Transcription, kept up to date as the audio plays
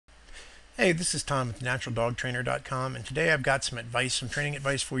Hey, this is Tom with naturaldogtrainer.com, and today I've got some training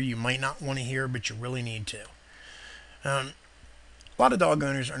advice for you might not want to hear, but you really need to. Um, a lot of dog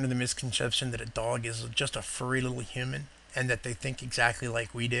owners are under the misconception that a dog is just a furry little human and that they think exactly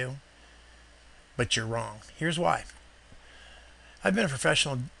like we do, but you're wrong. Here's why. I've been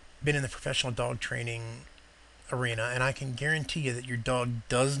in the professional dog training arena, and I can guarantee you that your dog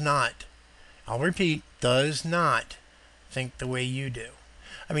does not, I'll repeat, does not think the way you do.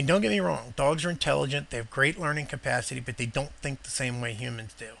 I mean, don't get me wrong, dogs are intelligent, they have great learning capacity, but they don't think the same way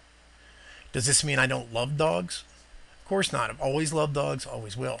humans do. Does this mean I don't love dogs? Of course not. I've always loved dogs,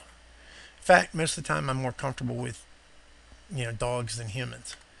 always will. In fact, most of the time I'm more comfortable with, dogs than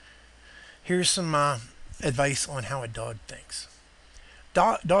humans. Here's some advice on how a dog thinks.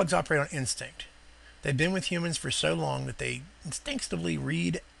 Dogs operate on instinct. They've been with humans for so long that they instinctively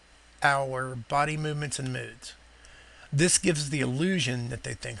read our body movements and moods. This gives the illusion that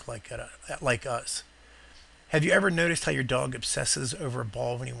they think like us. Have you ever noticed how your dog obsesses over a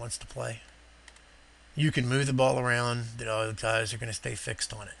ball when he wants to play? You can move the ball around, the dog's eyes are going to stay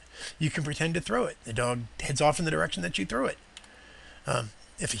fixed on it. You can pretend to throw it. The dog heads off in the direction that you threw it.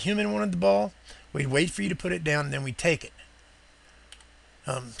 If a human wanted the ball, we'd wait for you to put it down and then we'd take it.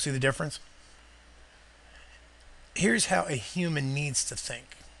 See the difference? Here's how a human needs to think.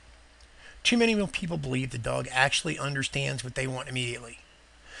 Too many people believe the dog actually understands what they want immediately.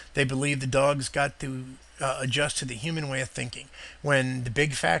 They believe the dog's got to adjust to the human way of thinking. When the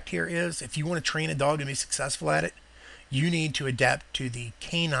big fact here is, if you want to train a dog to be successful at it, you need to adapt to the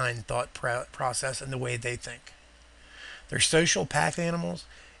canine thought process and the way they think. They're social pack animals,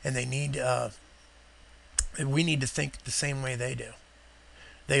 and we need to think the same way they do.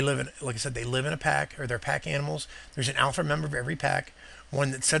 Like I said, they live in a pack, or they're pack animals. There's an alpha member of every pack,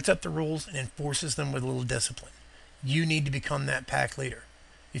 one that sets up the rules and enforces them with a little discipline. You need to become that pack leader.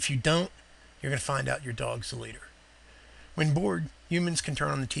 If you don't, you're going to find out your dog's the leader. When bored, humans can turn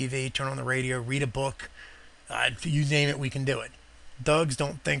on the TV, turn on the radio, read a book. You name it, we can do it. Dogs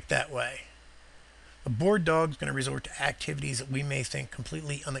don't think that way. A bored dog's going to resort to activities that we may think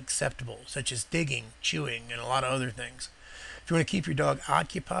completely unacceptable, such as digging, chewing, and a lot of other things. If you want to keep your dog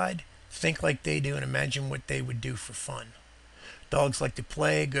occupied, think like they do and imagine what they would do for fun. Dogs like to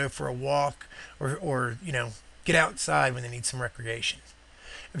play, go for a walk, or get outside when they need some recreation.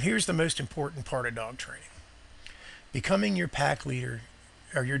 And here's the most important part of dog training. Becoming your pack leader,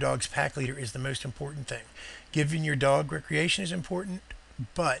 or your dog's pack leader, is the most important thing. Giving your dog recreation is important,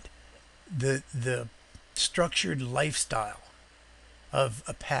 but the structured lifestyle of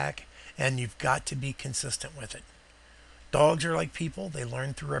a pack, and you've got to be consistent with it. Dogs are like people, they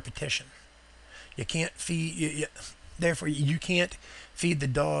learn through repetition. You can't feed therefore you can't feed the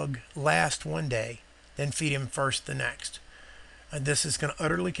dog last one day, then feed him first the next. This is going to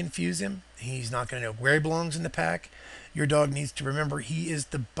utterly confuse him. He's not going to know where he belongs in the pack. Your dog needs to remember he is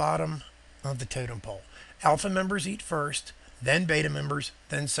the bottom of the totem pole. Alpha members eat first, then beta members,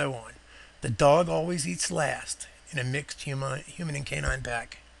 then so on. The dog always eats last in a mixed human and canine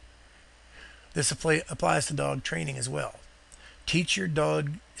pack. This applies to dog training as well. Teach your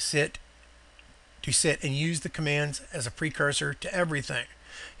dog to sit and use the commands as a precursor to everything.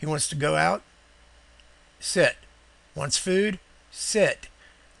 He wants to go out, sit. Wants food, sit.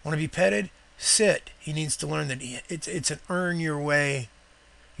 Want to be petted, sit. He needs to learn that it's an earn your way.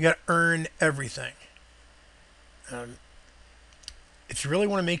 You got to earn everything. If you really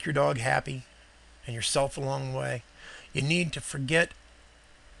want to make your dog happy and yourself along the way, you need to forget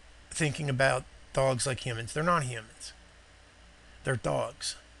thinking about dogs like humans. They're not humans. They're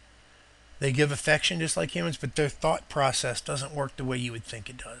dogs. They give affection just like humans, but their thought process doesn't work the way you would think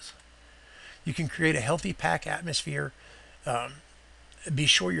it does. You can create a healthy pack atmosphere. Be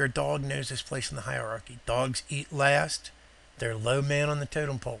sure your dog knows his place in the hierarchy. Dogs eat last. They're low man on the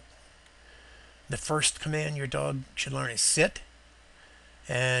totem pole. The first command your dog should learn is sit,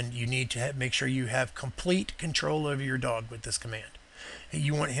 and you need to make sure you have complete control over your dog with this command.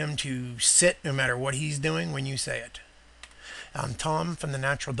 You want him to sit no matter what he's doing when you say it. I'm Tom from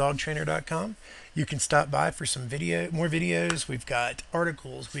thenaturaldogtrainer.com. You can stop by for more videos. We've got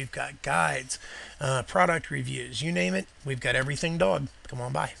articles, we've got guides, product reviews, you name it. We've got everything dog. Come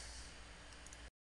on by.